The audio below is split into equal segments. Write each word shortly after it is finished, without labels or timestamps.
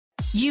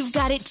You've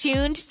got it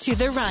tuned to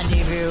The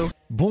Rendezvous.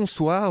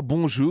 Bonsoir,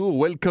 bonjour,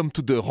 welcome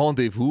to The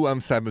Rendezvous.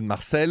 I'm Simon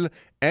Marcel,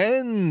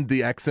 and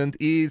the accent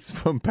is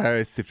from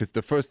Paris. If it's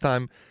the first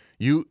time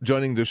you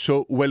joining the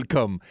show,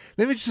 welcome.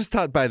 Let me just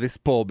start by this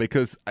poll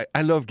because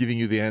I love giving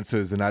you the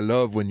answers and I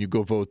love when you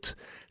go vote.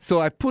 So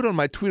I put on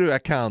my Twitter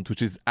account,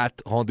 which is at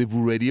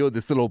Rendezvous Radio,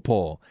 this little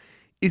poll.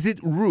 Is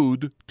it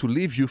rude to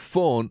leave your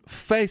phone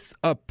face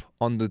up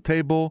on the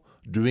table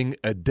during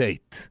a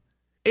date?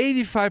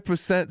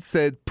 85%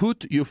 said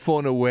put your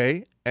phone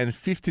away and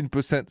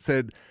 15%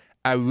 said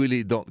I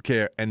really don't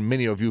care, and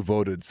many of you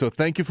voted. So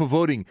thank you for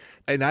voting.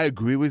 And I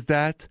agree with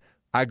that.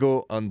 I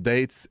go on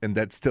dates and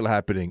that's still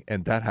happening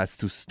and that has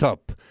to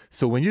stop.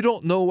 So when you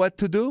don't know what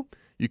to do,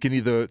 you can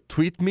either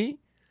tweet me,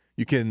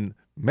 you can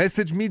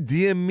message me,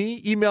 DM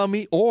me, email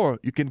me, or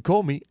you can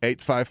call me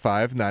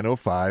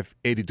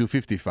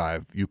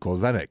 855-905-8255. You call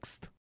that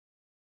next.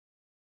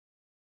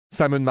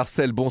 Simon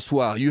Marcel,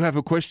 bonsoir. You have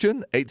a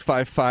question?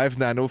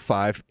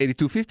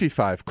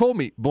 855-905-8255. Call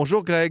me.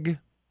 Bonjour, Greg.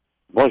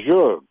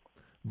 Bonjour.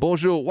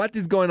 Bonjour. What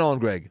is going on,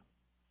 Greg?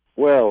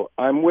 Well,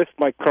 I'm with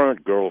my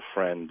current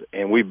girlfriend,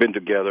 and we've been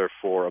together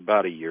for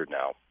about a year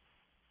now.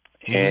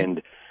 Mm-hmm.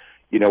 And,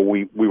 you know,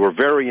 we were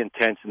very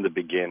intense in the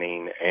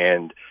beginning,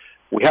 and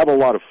we have a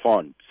lot of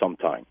fun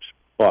sometimes.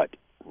 But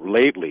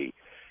lately,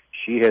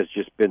 she has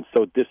just been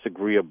so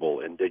disagreeable,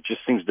 and there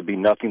just seems to be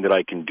nothing that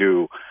I can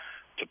do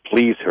to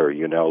please her,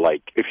 you know.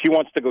 Like, if she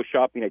wants to go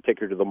shopping, I take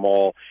her to the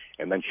mall,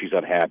 and then she's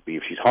unhappy.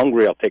 If she's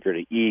hungry, I'll take her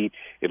to eat.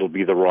 It'll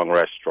be the wrong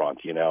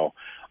restaurant, you know.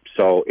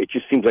 So it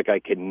just seems like I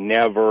can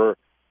never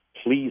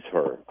please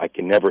her. I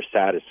can never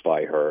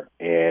satisfy her,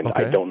 and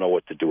Okay. I don't know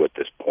what to do at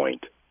this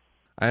point.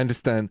 I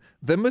understand.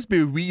 There must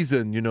be a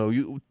reason, you know.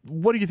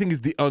 What do you think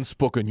is the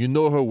unspoken? You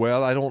know her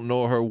well. I don't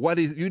know her. What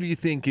do you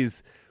think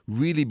is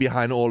really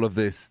behind all of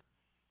this?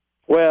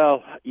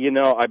 Well, you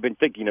know, I've been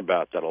thinking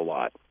about that a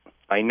lot.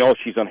 I know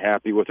she's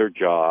unhappy with her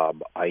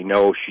job. I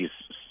know she's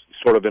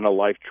sort of in a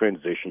life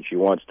transition. She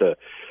wants to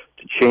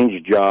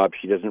change jobs.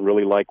 She doesn't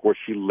really like where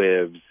she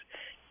lives.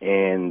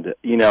 And,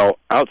 you know,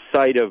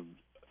 outside of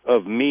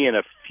me and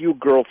a few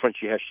girlfriends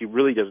she has, she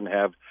really doesn't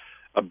have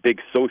a big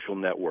social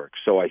network.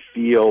 So I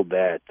feel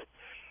that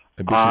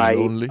Maybe she's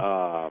lonely?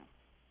 that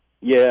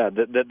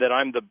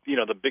I'm the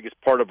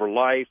biggest part of her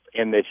life,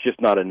 and it's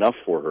just not enough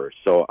for her.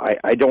 So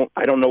I don't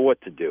know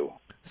what to do.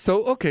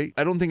 So, okay,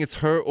 I don't think it's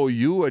her or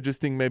you. I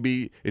just think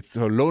maybe it's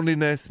her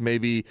loneliness.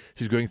 Maybe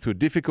she's going through a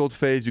difficult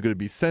phase. You got to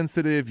be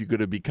sensitive. You got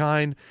to be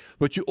kind.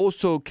 But you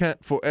also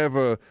can't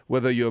forever,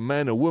 whether you're a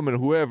man or woman,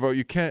 whoever,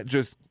 you can't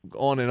just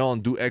on and on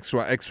do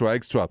extra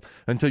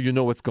until you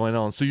know what's going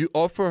on. So you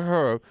offer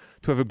her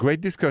to have a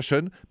great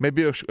discussion,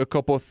 maybe a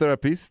couple of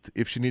therapists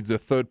if she needs a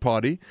third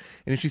party.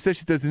 And if she says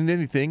she doesn't need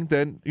anything,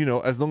 then, you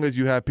know, as long as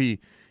you're happy,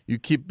 you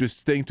keep just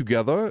staying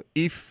together.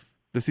 If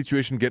the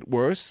situation gets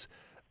worse,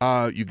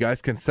 you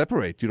guys can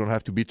separate. You don't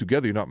have to be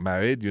together. You're not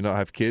married. You don't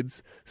have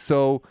kids.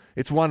 So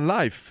it's one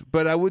life.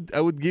 But I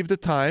would give the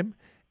time,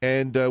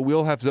 and we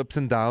all have ups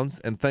and downs.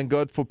 And thank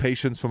God for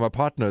patience from our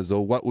partners.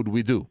 Or what would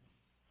we do?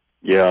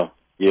 Yeah.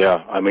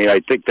 I mean,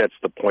 I think that's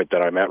the point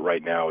that I'm at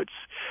right now.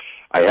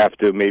 I have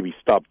to maybe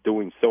stop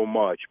doing so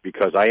much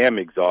because I am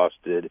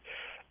exhausted,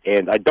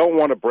 and I don't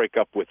want to break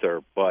up with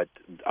her, but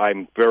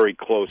I'm very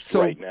close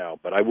right now.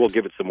 But I will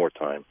give it some more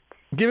time.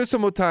 Give it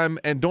some more time,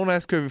 and don't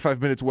ask her every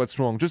 5 minutes what's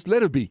wrong. Just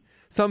let her be.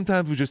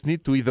 Sometimes we just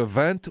need to either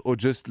vent or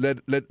just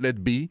let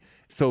be.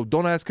 So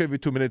don't ask her every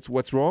 2 minutes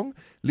what's wrong.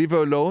 Leave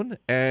her alone,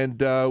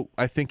 and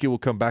I think it will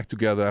come back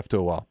together after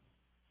a while.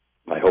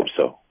 I hope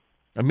so.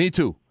 And me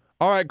too.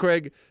 All right,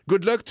 Greg.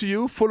 Good luck to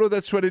you. Follow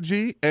that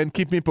strategy and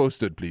keep me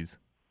posted, please.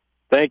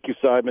 Thank you,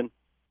 Simon.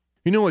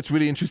 You know what's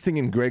really interesting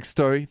in Greg's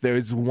story? There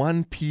is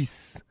one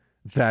piece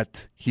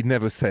that he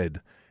never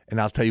said, and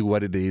I'll tell you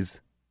what it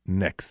is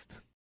next.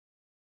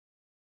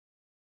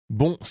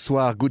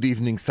 Bonsoir, good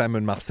evening,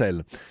 Simon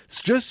Marcel.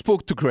 Just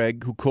spoke to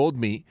Greg, who called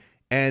me,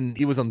 and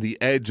he was on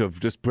the edge of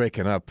just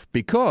breaking up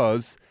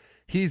because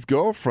his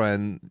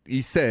girlfriend,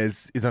 he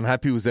says, is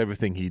unhappy with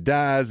everything he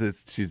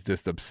does. She's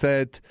just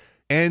upset.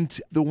 And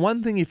the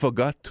one thing he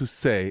forgot to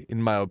say,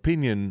 in my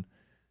opinion,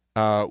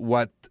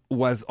 what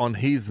was on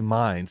his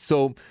mind.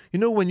 So, you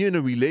know, when you're in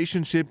a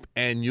relationship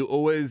and you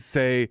always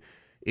say,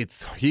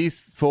 it's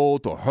his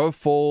fault or her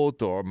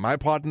fault or my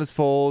partner's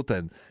fault,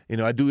 and, you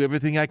know, I do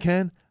everything I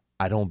can,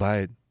 I don't buy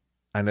it.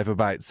 I never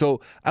buy it.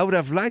 So I would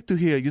have liked to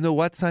hear, you know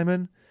what,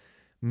 Simon?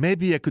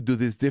 Maybe I could do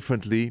this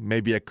differently.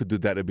 Maybe I could do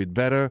that a bit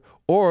better.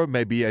 Or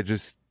maybe I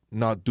just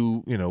not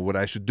do, you know, what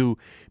I should do.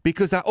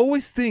 Because I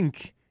always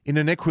think in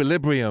an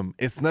equilibrium,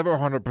 it's never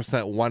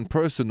 100% one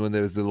person when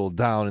there's a little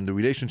down in the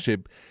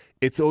relationship.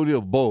 It's only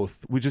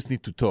both. We just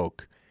need to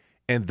talk.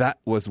 And that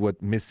was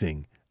what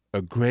missing.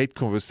 A great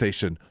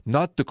conversation.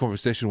 Not the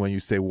conversation when you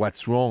say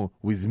what's wrong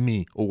with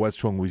me or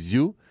what's wrong with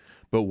you,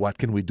 but what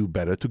can we do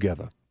better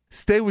together?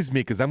 Stay with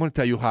me because I'm going to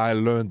tell you how I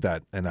learned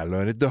that, and I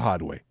learned it the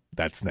hard way.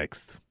 That's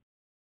next.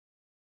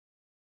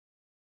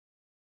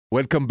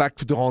 Welcome back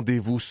to the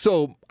Rendezvous.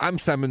 So, I'm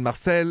Simon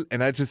Marcel,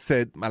 and I just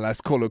said my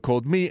last caller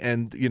called me,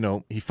 and,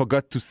 he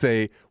forgot to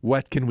say,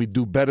 what can we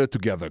do better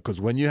together? Because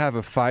when you have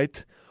a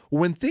fight,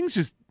 when things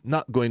just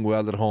not going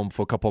well at home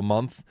for a couple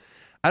months,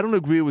 I don't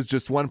agree with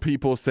just one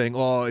people saying,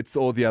 oh, it's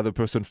all the other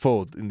person's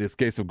fault. In this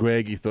case of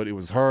Greg, he thought it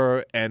was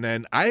her. And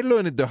then I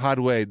learned it the hard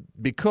way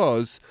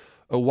because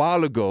a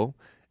while ago,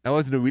 I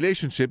was in a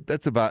relationship,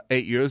 that's about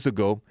 8 years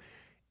ago,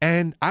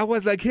 and I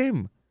was like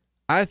him.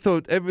 I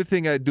thought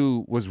everything I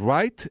do was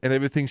right and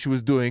everything she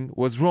was doing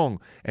was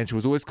wrong. And she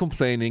was always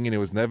complaining and it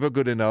was never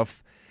good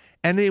enough.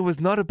 And it was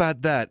not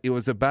about that. It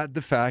was about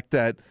the fact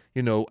that,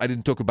 I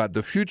didn't talk about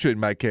the future in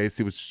my case.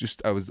 It was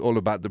just, I was all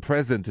about the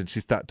present, and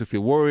she started to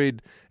feel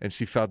worried and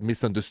she felt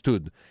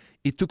misunderstood.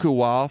 It took a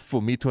while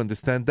for me to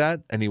understand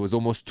that, and it was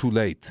almost too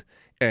late.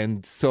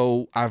 And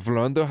so I've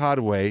learned the hard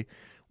way.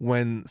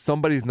 When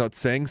somebody's not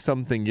saying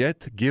something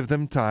yet, give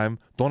them time.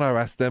 Don't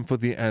harass them for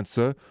the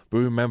answer. But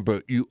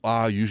remember, you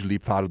are usually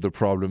part of the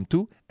problem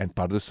too and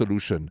part of the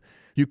solution.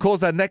 You call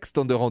that next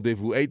on the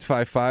Rendezvous,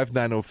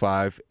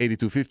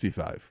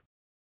 855-905-8255.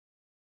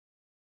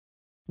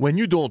 When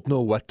you don't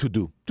know what to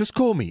do, just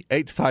call me,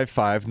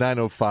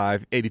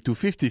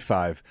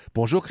 855-905-8255.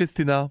 Bonjour,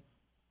 Christina.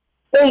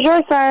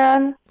 Bonjour,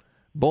 Simon.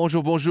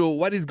 Bonjour, bonjour.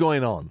 What is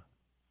going on?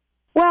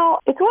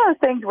 Well, it's one of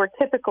those things where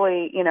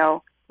typically,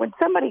 when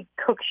somebody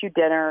cooks you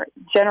dinner,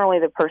 generally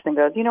the person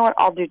goes, you know what,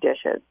 I'll do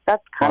dishes.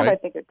 That's kind of, I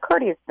think, a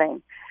courteous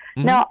thing.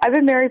 Mm-hmm. Now, I've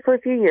been married for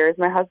a few years.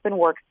 My husband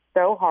works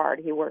so hard.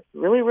 He works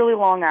really, really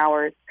long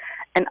hours,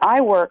 and I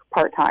work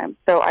part-time,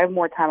 so I have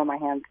more time on my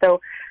hands.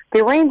 So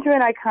the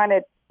arrangement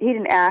he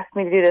didn't ask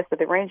me to do this, but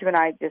the arrangement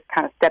I just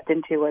kind of stepped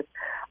into was,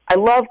 I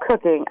love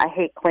cooking. I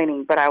hate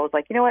cleaning, but I was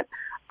like, you know what,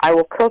 I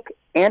will cook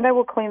and I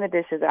will clean the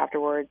dishes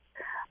afterwards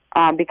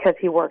because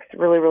he works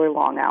really, really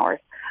long hours.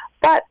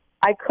 But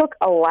I cook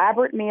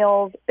elaborate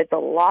meals. It's a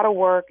lot of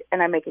work,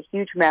 and I make a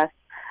huge mess.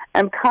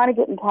 I'm kind of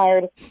getting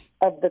tired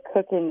of the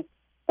cooking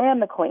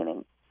and the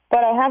cleaning.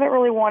 But I haven't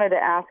really wanted to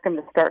ask him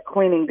to start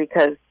cleaning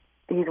because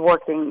he's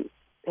working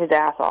his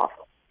ass off.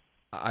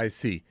 I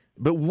see.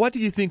 But what do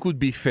you think would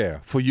be fair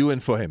for you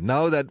and for him?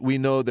 Now that we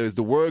know there's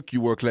the work,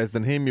 you work less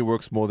than him, he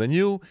works more than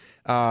you,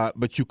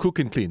 but you cook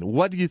and clean.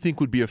 What do you think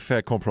would be a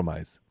fair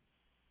compromise?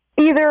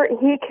 Either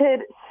he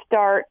could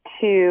start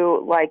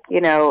to,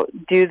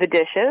 do the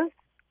dishes,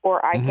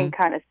 or I can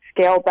kind of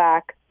scale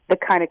back the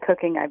kind of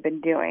cooking I've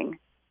been doing.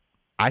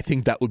 I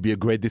think that would be a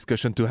great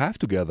discussion to have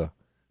together.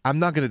 I'm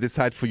not going to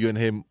decide for you and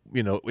him,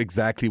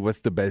 exactly what's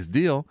the best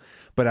deal,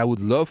 but I would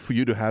love for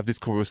you to have this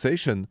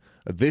conversation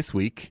this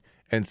week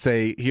and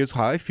say, here's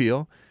how I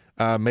feel.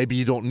 Maybe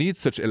you don't need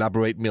such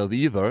elaborate meals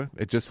either.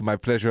 It's just for my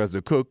pleasure as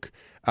a cook.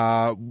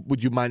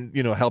 Would you mind,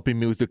 helping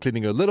me with the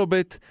cleaning a little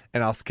bit,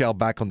 and I'll scale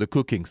back on the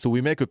cooking. So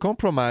we make a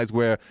compromise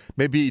where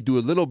maybe you do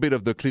a little bit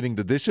of the cleaning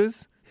the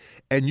dishes,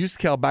 and you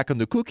scale back on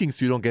the cooking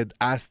so you don't get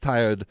as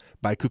tired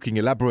by cooking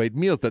elaborate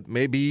meals that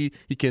maybe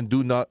he can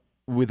do not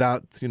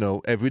without,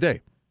 every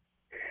day.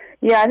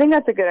 Yeah, I think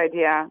that's a good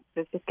idea.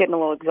 It's just getting a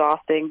little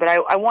exhausting. But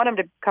I want him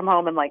to come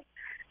home and,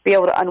 be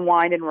able to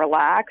unwind and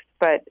relax.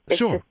 But it's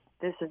sure.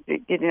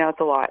 It's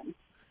a lot.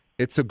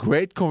 It's a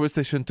great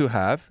conversation to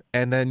have.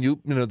 And then,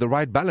 the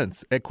right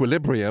balance,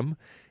 equilibrium,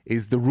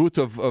 is the root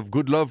of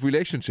good love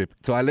relationship.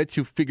 So I let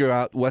you figure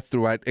out what's the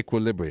right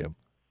equilibrium.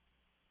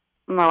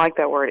 I like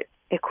that word.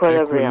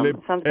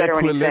 Equilibrium. Sounds better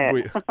when you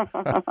say it.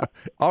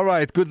 All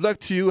right. Good luck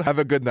to you. Have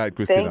a good night,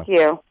 Christina. Thank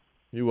you.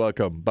 You're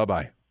welcome.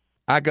 Bye-bye.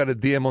 I got a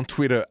DM on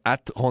Twitter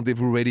at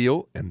Rendezvous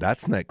Radio, and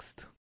that's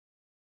next.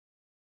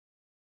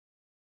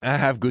 I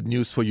have good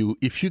news for you.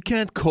 If you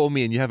can't call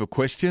me and you have a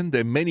question,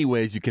 there are many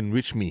ways you can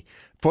reach me.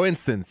 For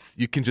instance,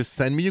 you can just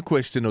send me your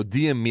question or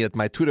DM me at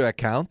my Twitter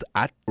account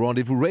at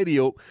Rendezvous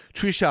Radio.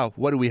 Trisha,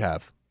 what do we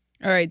have?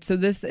 All right, so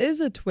this is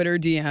a Twitter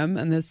DM,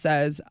 and this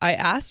says, I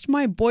asked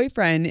my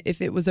boyfriend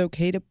if it was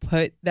okay to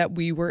put that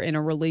we were in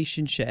a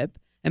relationship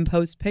and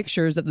post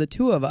pictures of the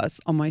two of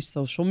us on my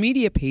social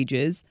media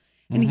pages,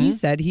 and he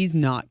said he's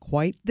not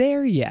quite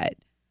there yet.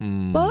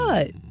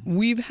 But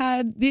we've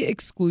had the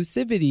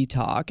exclusivity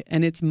talk,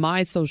 and it's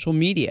my social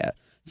media,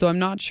 so I'm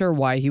not sure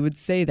why he would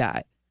say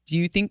that. Do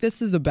you think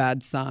this is a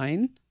bad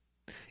sign?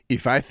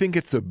 If I think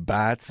it's a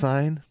bad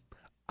sign,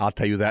 I'll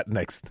tell you that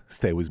next.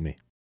 Stay with me.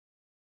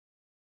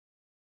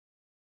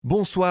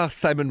 Bonsoir,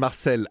 Simon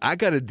Marcel. I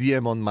got a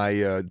DM on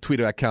my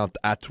Twitter account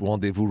at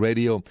Rendezvous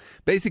Radio.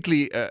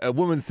 Basically, a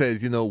woman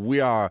says, we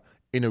are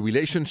in a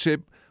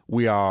relationship.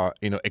 We are,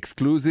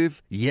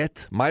 exclusive.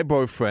 Yet my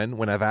boyfriend,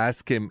 when I've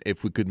asked him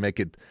if we could make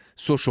it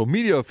social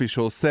media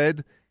official,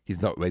 said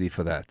he's not ready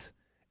for that.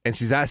 And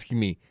she's asking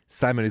me,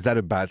 Simon, is that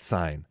a bad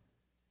sign?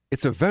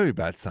 It's a very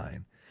bad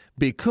sign.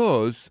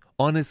 Because,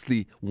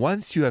 honestly,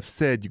 once you have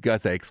said you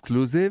guys are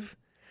exclusive,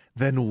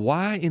 then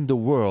why in the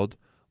world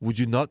would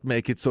you not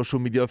make it social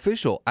media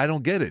official? I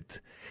don't get it.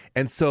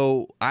 And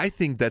so I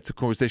think that's a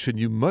conversation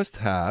you must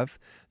have,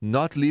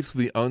 not leave to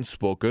the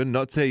unspoken,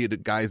 not say the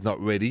guy's not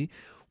ready.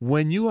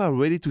 When you are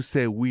ready to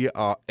say we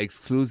are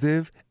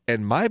exclusive,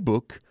 in my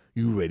book,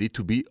 you're ready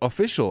to be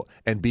official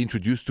and be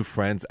introduced to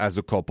friends as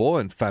a couple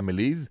and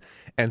families,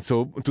 and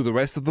so to the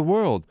rest of the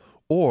world?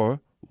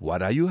 Or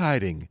what are you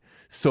hiding?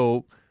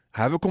 So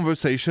have a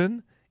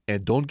conversation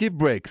and don't give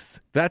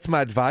breaks. That's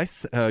my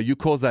advice. You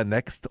call that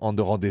next on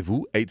the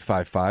Rendezvous,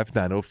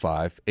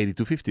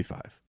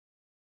 855-905-8255.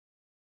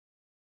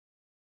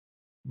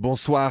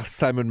 Bonsoir,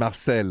 Simon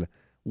Marcel.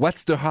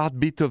 What's the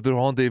heartbeat of the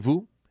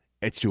Rendezvous?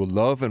 It's your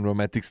love and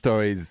romantic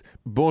stories.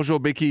 Bonjour,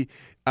 Becky.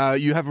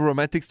 You have a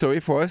romantic story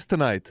for us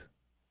tonight.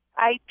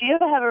 I do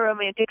have a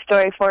romantic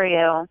story for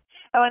you.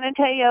 I want to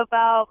tell you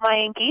about my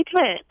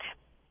engagement.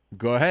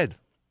 Go ahead.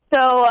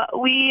 So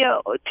we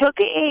took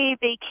a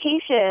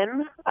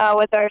vacation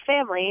with our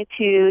family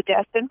to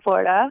Destin,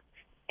 Florida,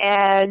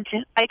 and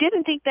I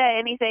didn't think that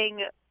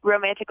anything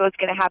romantic was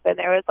going to happen.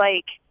 There was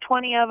like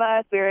 20 of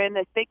us. We were in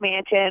this big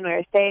mansion. We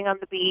were staying on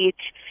the beach,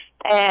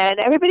 and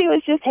everybody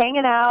was just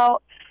hanging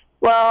out.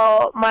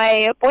 Well,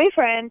 my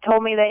boyfriend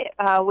told me that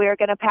we were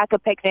going to pack a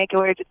picnic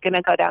and we were just going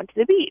to go down to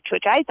the beach,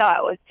 which I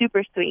thought was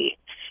super sweet.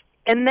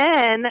 And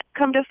then,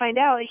 come to find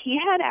out, he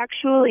had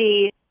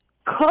actually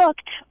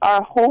cooked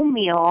our whole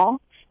meal.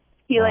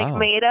 He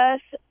made us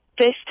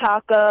fish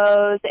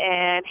tacos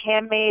and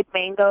handmade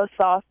mango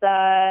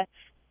salsa,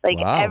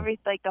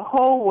 the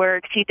whole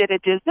works. He did a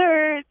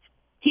dessert.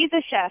 He's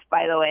a chef,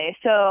 by the way,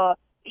 so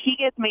he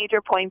gets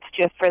major points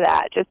just for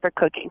that, just for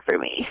cooking for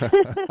me.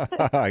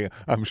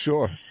 I'm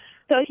sure.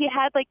 So he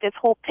had this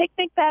whole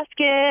picnic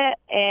basket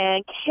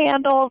and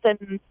candles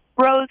and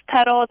rose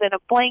petals and a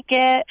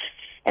blanket,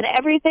 and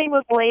everything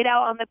was laid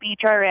out on the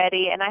beach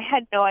already, and I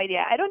had no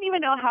idea. I don't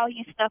even know how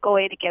he snuck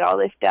away to get all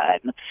this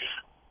done.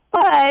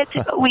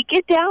 But we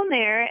get down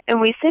there, and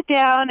we sit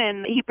down,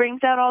 and he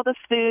brings out all the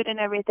food and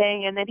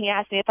everything, and then he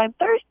asks me if I'm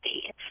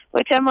thirsty,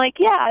 which I'm like,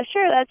 yeah,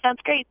 sure, that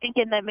sounds great,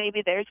 thinking that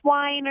maybe there's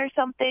wine or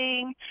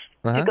something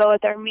to go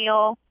with our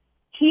meal.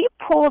 He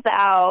pulled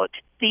out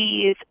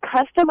these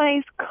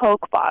customized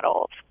Coke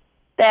bottles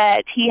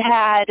that he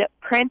had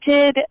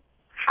printed,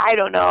 I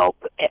don't know,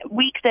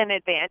 weeks in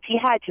advance. He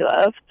had to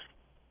have.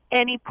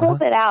 And he pulls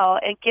it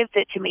out and gives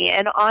it to me.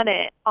 And on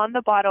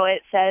the bottle,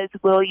 it says,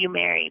 "Will you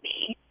marry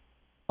me?"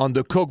 On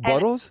the Coke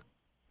bottles?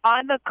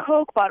 On the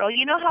Coke bottle.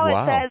 You know how it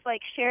says,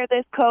 share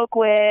this Coke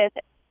with,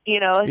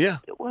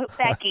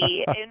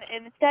 Becky. and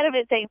instead of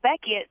it saying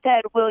Becky, it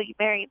said, "Will you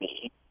marry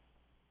me?"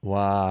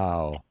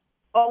 Wow.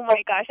 Oh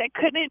my gosh, I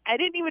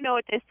didn't even know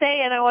what to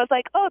say, and I was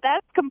like, oh,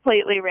 that's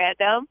completely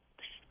random.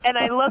 And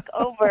I look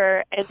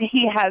over, and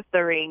he has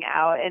the ring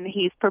out, and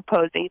he's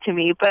proposing to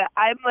me. But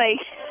I'm like,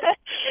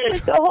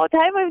 the whole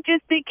time I'm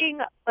just thinking,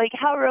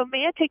 how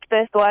romantic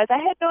this was. I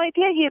had no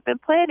idea he had been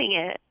planning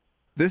it.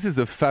 This is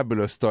a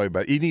fabulous story,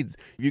 but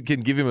you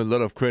can give him a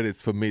lot of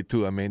credits for me,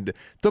 too. I mean,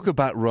 talk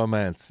about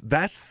romance.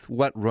 That's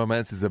what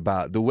romance is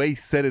about. The way he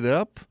set it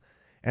up,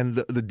 and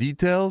the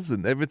details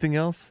and everything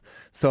else.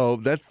 So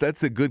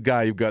that's a good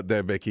guy you've got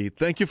there, Becky.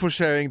 Thank you for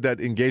sharing that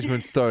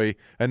engagement story.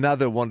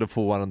 Another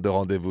wonderful one on the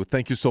Rendezvous.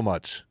 Thank you so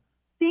much.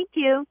 Thank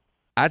you.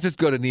 I just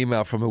got an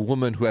email from a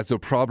woman who has a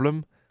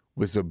problem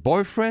with her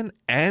boyfriend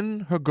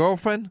and her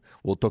girlfriend.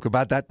 We'll talk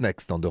about that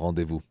next on the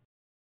Rendezvous.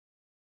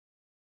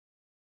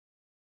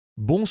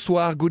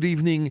 Bonsoir, good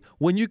evening.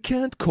 When you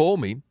can't call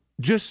me,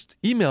 just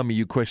email me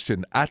your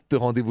question at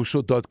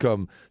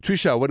therendezvousshow.com.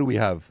 Trisha, what do we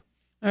have?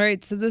 All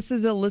right, so this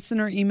is a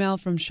listener email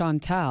from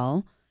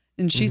Chantal,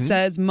 and she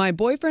says, my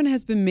boyfriend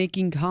has been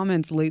making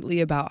comments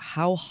lately about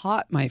how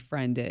hot my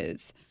friend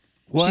is.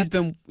 What?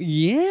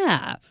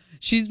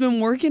 She's been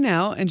working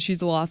out, and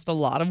she's lost a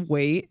lot of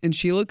weight, and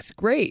she looks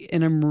great,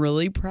 and I'm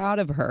really proud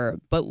of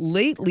her. But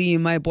lately,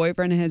 my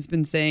boyfriend has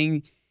been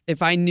saying,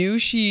 if I knew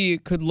she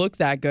could look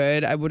that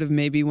good, I would have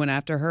maybe went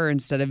after her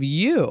instead of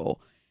you.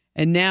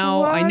 And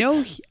now I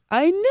know.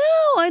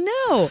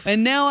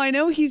 And now I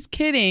know he's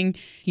kidding.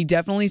 He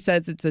definitely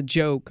says it's a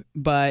joke,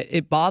 but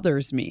it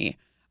bothers me.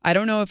 I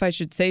don't know if I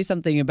should say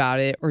something about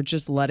it or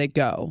just let it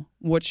go.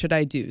 What should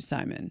I do,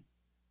 Simon?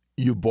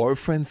 Your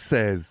boyfriend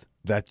says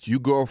that your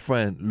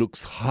girlfriend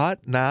looks hot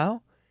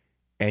now,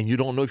 and you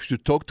don't know if you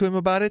should talk to him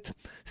about it?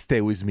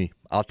 Stay with me.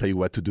 I'll tell you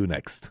what to do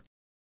next.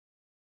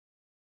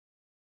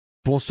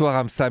 Bonsoir,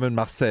 I'm Simon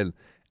Marcel.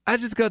 I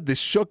just got this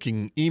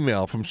shocking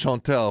email from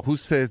Chantal who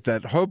says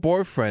that her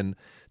boyfriend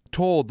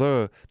told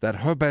her that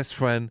her best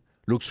friend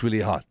looks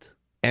really hot.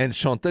 And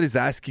Chantal is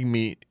asking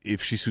me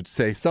if she should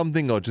say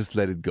something or just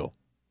let it go.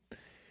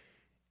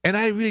 And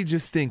I really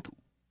just think,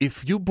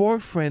 if your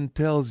boyfriend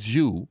tells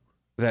you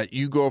that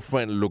your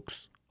girlfriend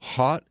looks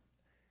hot,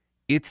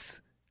 it's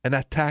an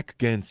attack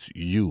against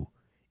you.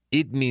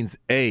 It means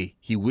A,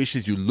 he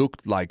wishes you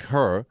looked like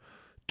her.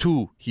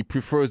 2, he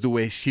prefers the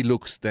way she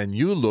looks than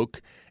you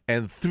look.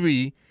 And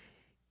 3,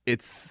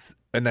 it's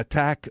an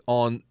attack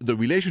on the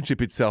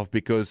relationship itself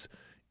because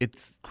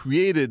it's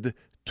created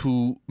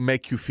to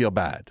make you feel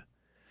bad.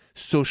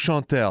 So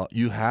Chantal,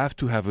 you have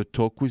to have a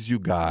talk with your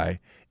guy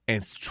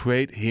and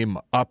straight him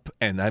up,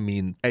 and I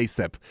mean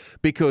ASAP.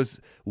 Because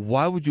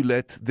why would you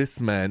let this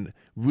man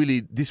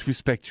really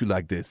disrespect you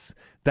like this?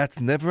 That's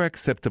never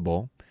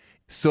acceptable.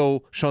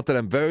 So, Chantal,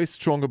 I'm very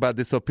strong about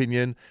this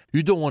opinion.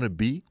 You don't want to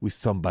be with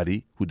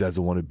somebody who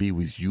doesn't want to be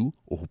with you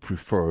or who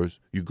prefers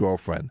your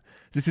girlfriend.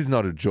 This is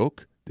not a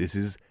joke. This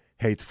is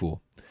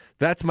hateful.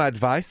 That's my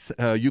advice.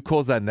 You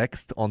call that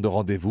next on the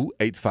Rendezvous,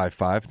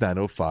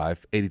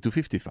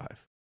 855-905-8255.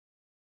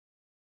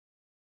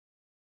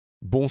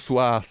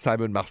 Bonsoir,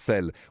 Simon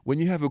Marcel. When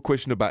you have a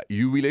question about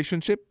your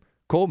relationship,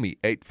 call me,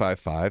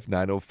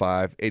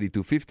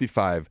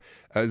 855-905-8255.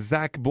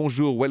 Zach,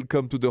 bonjour.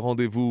 Welcome to the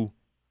Rendezvous.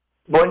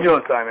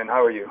 Bonjour, Simon.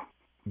 How are you?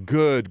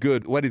 Good,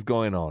 good. What is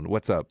going on?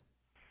 What's up?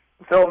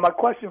 So my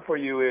question for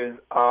you is,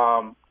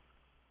 I'm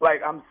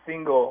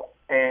single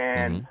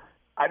and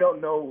I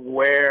don't know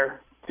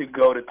where to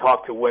go to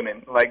talk to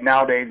women. Like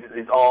nowadays,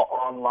 it's all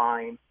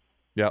online.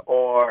 Yeah.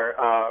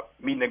 Or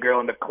meeting a girl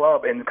in the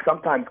club, and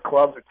sometimes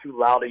clubs are too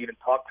loud to even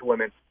talk to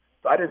women.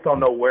 So I just don't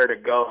know where to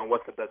go and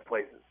what's the best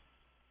places.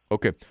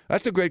 Okay.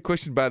 That's a great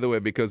question, by the way,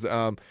 because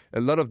a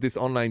lot of this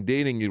online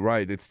dating, you're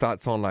right, it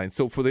starts online.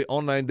 So for the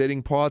online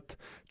dating part,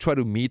 try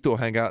to meet or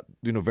hang out,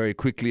 very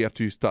quickly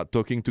after you start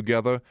talking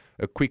together.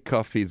 A quick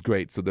coffee is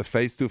great. So the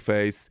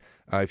face-to-face,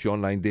 if you're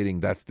online dating,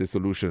 that's the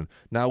solution.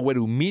 Now, when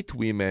you meet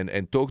women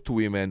and talk to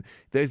women,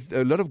 there's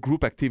a lot of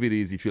group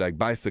activities. If you like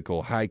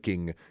bicycle,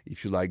 hiking,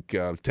 if you like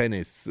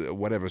tennis,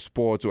 whatever,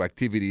 sports or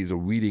activities or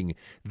reading,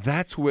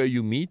 that's where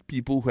you meet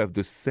people who have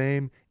the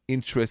same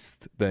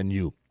interest than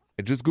you.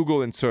 Just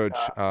Google and search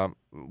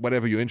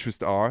whatever your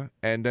interests are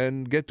and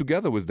then get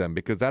together with them,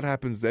 because that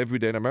happens every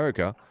day in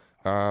America,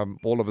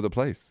 all over the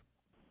place.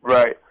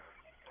 Right.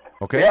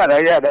 Okay? Yeah,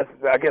 I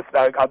guess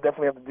I'll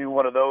definitely have to do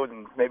one of those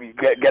and maybe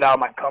get out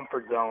of my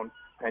comfort zone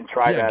and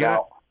try that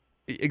out.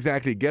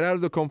 Exactly. Get out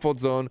of the comfort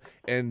zone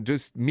and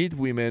just meet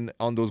women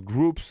on those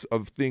groups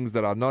of things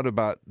that are not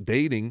about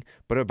dating,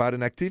 but about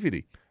an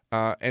activity.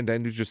 And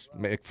then you just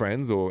make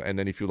friends, and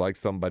then if you like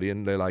somebody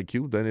and they like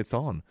you, then it's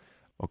on.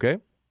 Okay?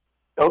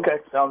 Okay,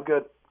 sounds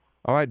good.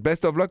 All right,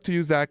 best of luck to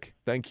you, Zach.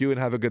 Thank you and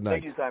have a good night.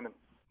 Thank you, Simon.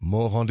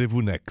 More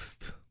Rendezvous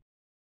next.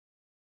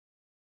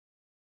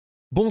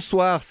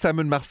 Bonsoir,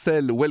 Simon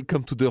Marcel.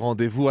 Welcome to the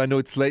Rendezvous. I know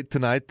it's late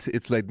tonight.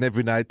 It's late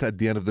every night at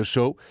the end of the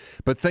show.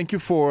 But thank you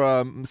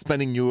for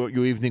spending your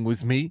evening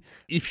with me.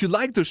 If you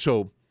like the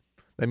show,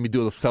 let me do a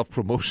little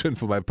self-promotion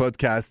for my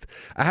podcast.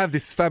 I have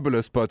this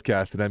fabulous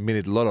podcast, and I mean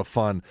it, a lot of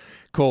fun,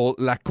 called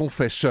La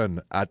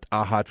Confession at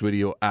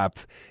iHeartRadio app.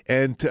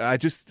 And I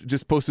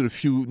just posted a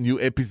few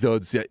new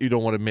episodes that you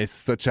don't want to miss,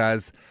 such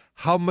as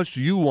how much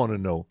you want to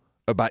know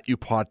about your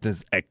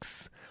partner's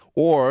ex,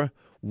 or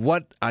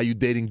what are you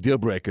dating deal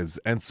breakers,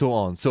 and so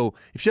on. So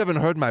if you haven't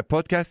heard my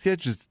podcast yet,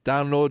 just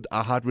download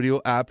iHeartRadio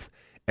app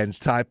and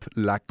type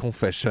La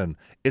Confession.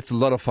 It's a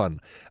lot of fun.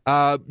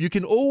 You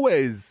can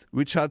always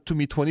reach out to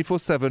me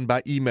 24/7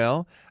 by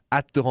email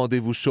at The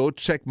Rendezvous Show.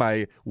 Check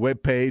my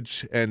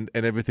webpage and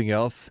everything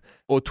else.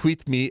 Or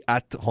tweet me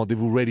at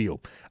Rendezvous Radio.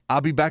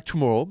 I'll be back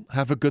tomorrow.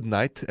 Have a good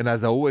night. And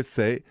as I always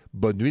say,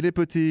 bonne nuit les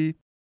petits.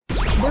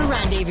 The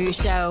Rendezvous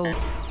Show.